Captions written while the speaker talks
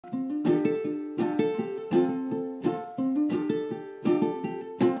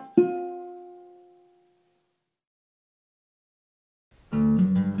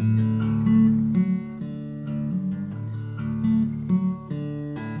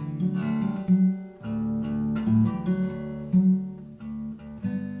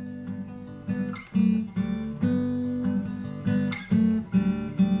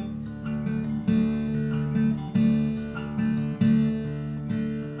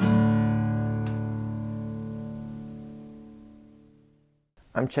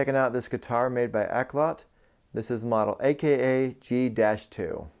I'm checking out this guitar made by Aklot. This is model AKA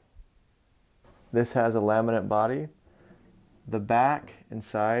G-2. This has a laminate body. The back and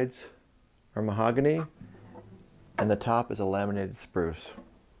sides are mahogany, and the top is a laminated spruce.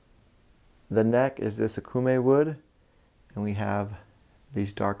 The neck is this akume wood, and we have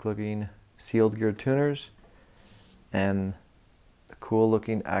these dark looking sealed gear tuners and the cool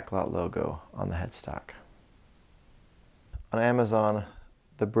looking Aklot logo on the headstock. On Amazon,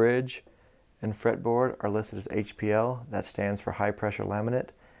 the bridge and fretboard are listed as HPL. That stands for high pressure laminate.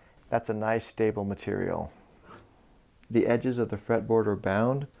 That's a nice stable material. The edges of the fretboard are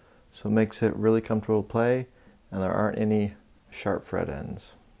bound, so it makes it really comfortable to play, and there aren't any sharp fret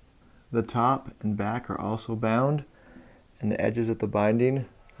ends. The top and back are also bound, and the edges of the binding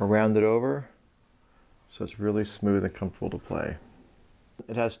are rounded over, so it's really smooth and comfortable to play.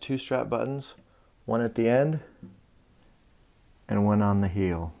 It has two strap buttons, one at the end and one on the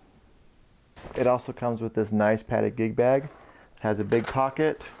heel. It also comes with this nice padded gig bag. It has a big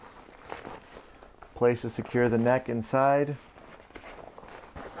pocket, place to secure the neck inside,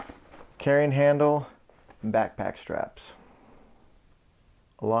 carrying handle, and backpack straps.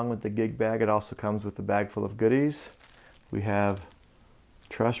 Along with the gig bag, it also comes with a bag full of goodies. We have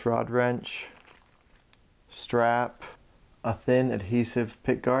truss rod wrench, strap, a thin adhesive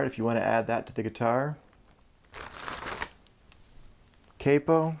pick guard if you want to add that to the guitar,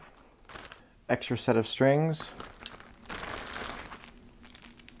 capo, extra set of strings,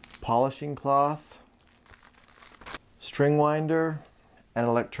 polishing cloth, string winder, an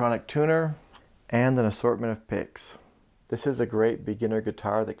electronic tuner, and an assortment of picks. This is a great beginner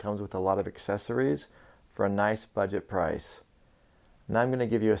guitar that comes with a lot of accessories for a nice budget price. Now I'm going to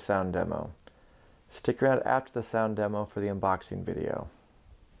give you a sound demo. Stick around after the sound demo for the unboxing video.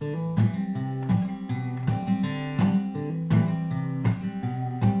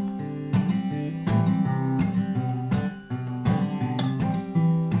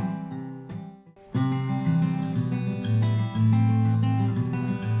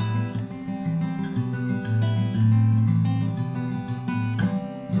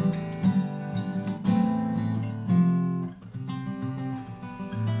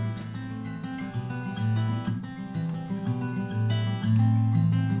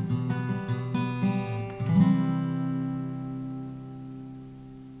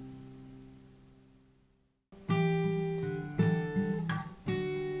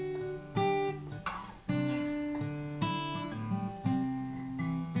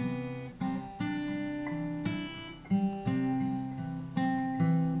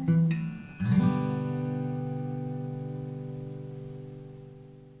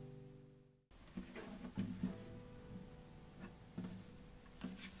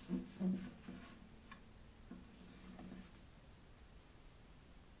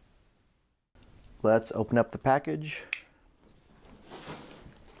 Let's open up the package.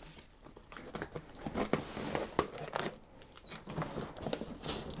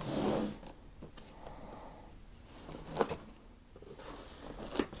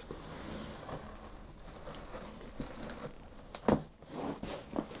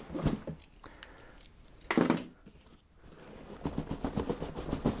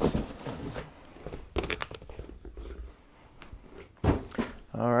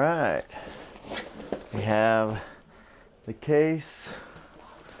 All right. We have the case.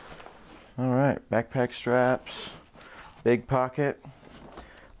 All right, backpack straps, big pocket.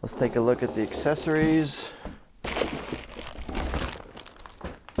 Let's take a look at the accessories.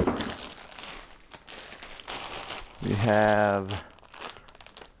 We have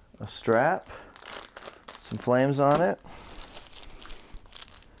a strap, some flames on it,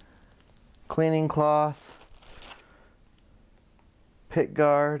 cleaning cloth, pick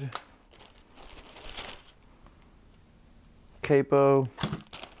guard, capo,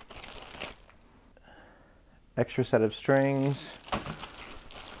 extra set of strings,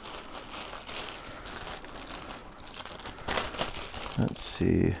 let's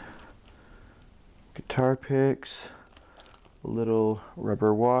see, guitar picks, a little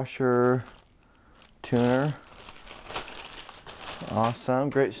rubber washer, tuner. Awesome,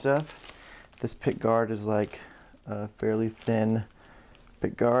 great stuff. This pick guard is like a fairly thin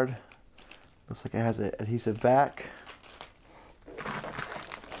pick guard. Looks like it has an adhesive back.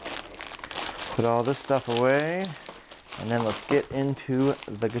 Put all this stuff away, and then let's get into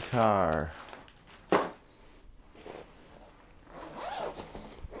the guitar.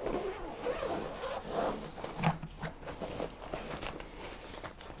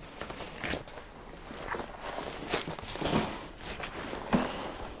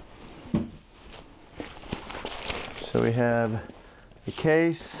 So we have The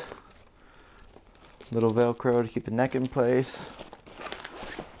case, little Velcro to keep the neck in place.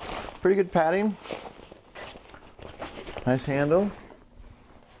 Pretty good padding. Nice handle.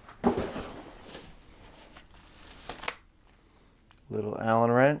 Little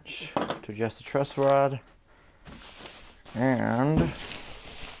Allen wrench to adjust the truss rod. And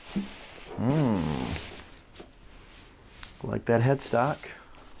like that headstock.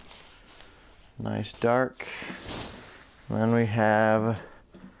 Nice dark. And then we have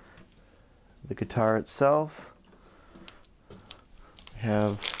the guitar itself. We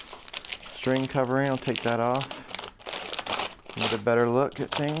have string covering. I'll take that off. Get a better look at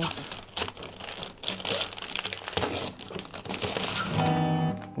things.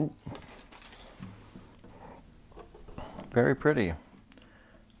 Ooh. Very pretty.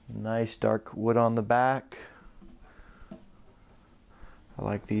 Nice dark wood on the back. I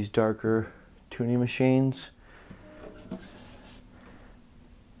like these darker tuning machines.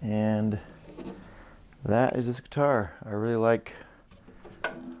 And that is this guitar. I really like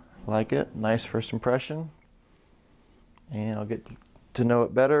it. Nice first impression. And I'll get to know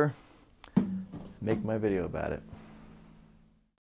it better, make my video about it.